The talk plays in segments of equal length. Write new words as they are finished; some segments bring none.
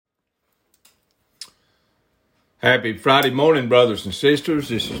Happy Friday morning, brothers and sisters.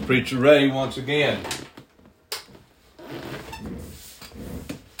 This is Preacher Ray once again. I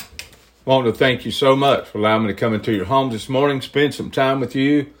want to thank you so much for allowing me to come into your home this morning, spend some time with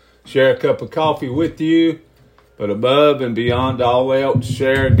you, share a cup of coffee with you, but above and beyond all else,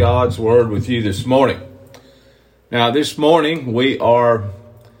 share God's Word with you this morning. Now, this morning we are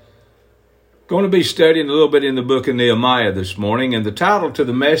going to be studying a little bit in the book of Nehemiah this morning, and the title to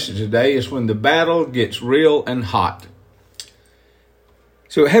the message today is When the Battle Gets Real and Hot.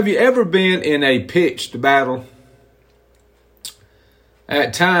 So have you ever been in a pitched battle?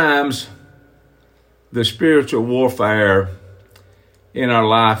 At times, the spiritual warfare in our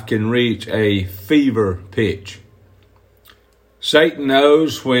life can reach a fever pitch. Satan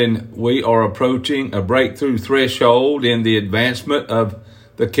knows when we are approaching a breakthrough threshold in the advancement of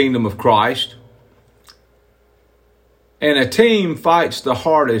the kingdom of Christ. And a team fights the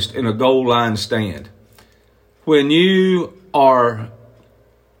hardest in a goal line stand. When you are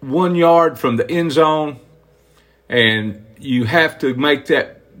 1 yard from the end zone and you have to make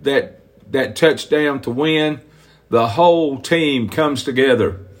that touchdown to win, the whole team comes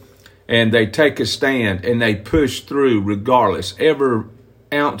together and they take a stand and they push through regardless. Every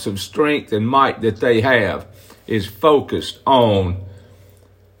ounce of strength and might that they have is focused on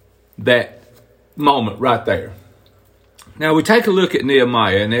that moment right there. Now, we take a look at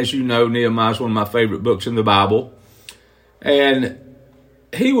Nehemiah, and as you know, Nehemiah is one of my favorite books in the Bible. And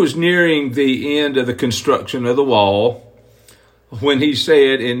he was nearing the end of the construction of the wall when he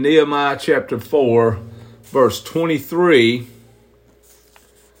said in Nehemiah chapter 4, verse 23,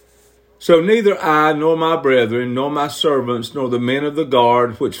 "So neither I, nor my brethren, nor my servants, nor the men of the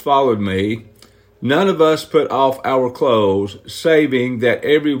guard which followed me, none of us put off our clothes, saving that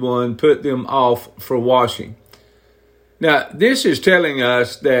everyone put them off for washing." Now, this is telling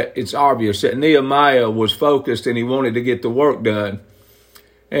us that it's obvious that Nehemiah was focused and he wanted to get the work done.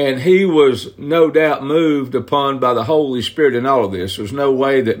 And he was no doubt moved upon by the Holy Spirit in all of this. There's no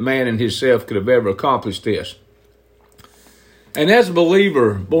way that man in himself could have ever accomplished this. And as a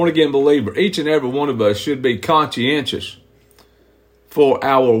believer, born-again believer, each and every one of us should be conscientious for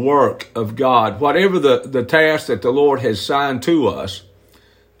our work of God, whatever the task that the Lord has assigned to us,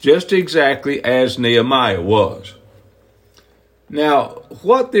 just exactly as Nehemiah was. Now,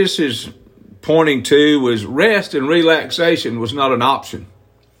 what this is pointing to was rest and relaxation was not an option.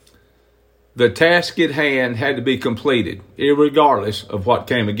 The task at hand had to be completed, irregardless of what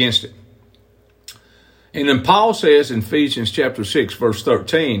came against it. And then Paul says in Ephesians chapter 6, verse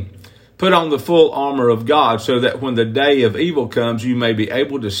 13, "Put on the full armor of God so that when the day of evil comes, you may be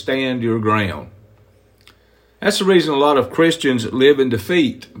able to stand your ground." That's the reason a lot of Christians live in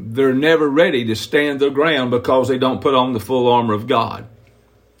defeat. They're never ready to stand their ground because they don't put on the full armor of God.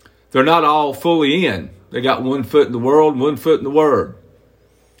 They're not all fully in. They got 1 foot in the world, 1 foot in the Word.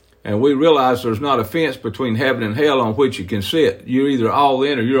 And we realize there's not a fence between heaven and hell on which you can sit. You're either all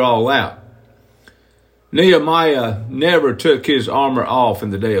in or you're all out. Nehemiah never took his armor off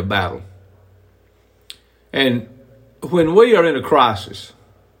in the day of battle. And when we are in a crisis,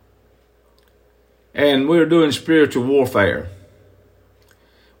 and we're doing spiritual warfare,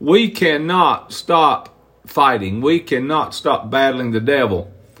 we cannot stop fighting. We cannot stop battling the devil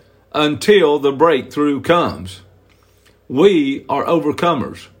until the breakthrough comes. We are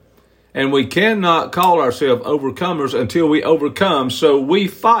overcomers, and we cannot call ourselves overcomers until we overcome. So we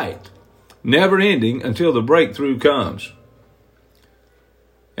fight, never ending until the breakthrough comes.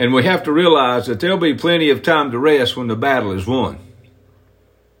 And we have to realize that there'll be plenty of time to rest when the battle is won.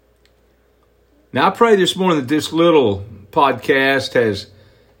 Now, I pray this morning that this little podcast has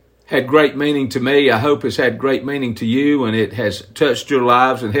had great meaning to me. I hope it's had great meaning to you, and it has touched your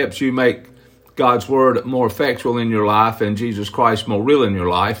lives and helps you make God's Word more effectual in your life and Jesus Christ more real in your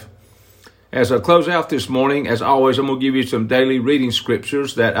life. As I close out this morning, as always, I'm going to give you some daily reading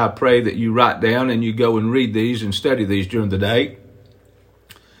scriptures that I pray that you write down and you go and read these and study these during the day.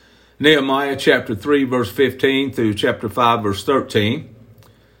 Nehemiah chapter 3, verse 15 through chapter 5, verse 13.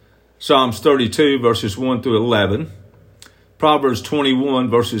 Psalms 32, verses 1 through 11. Proverbs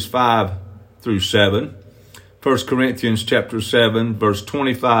 21, verses 5 through 7. 1 Corinthians chapter 7, verse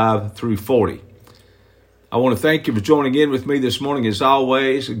 25 through 40. I want to thank you for joining in with me this morning as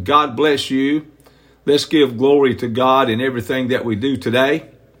always. God bless you. Let's give glory to God in everything that we do today.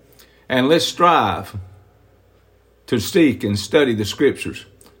 And let's strive to seek and study the Scriptures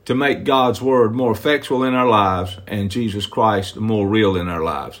to make God's Word more effectual in our lives and Jesus Christ more real in our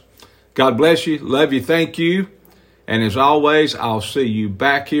lives. God bless you. Love you. Thank you. And as always, I'll see you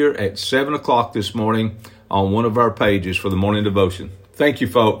back here at 7 o'clock this morning on one of our pages for the morning devotion. Thank you,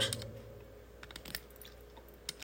 folks.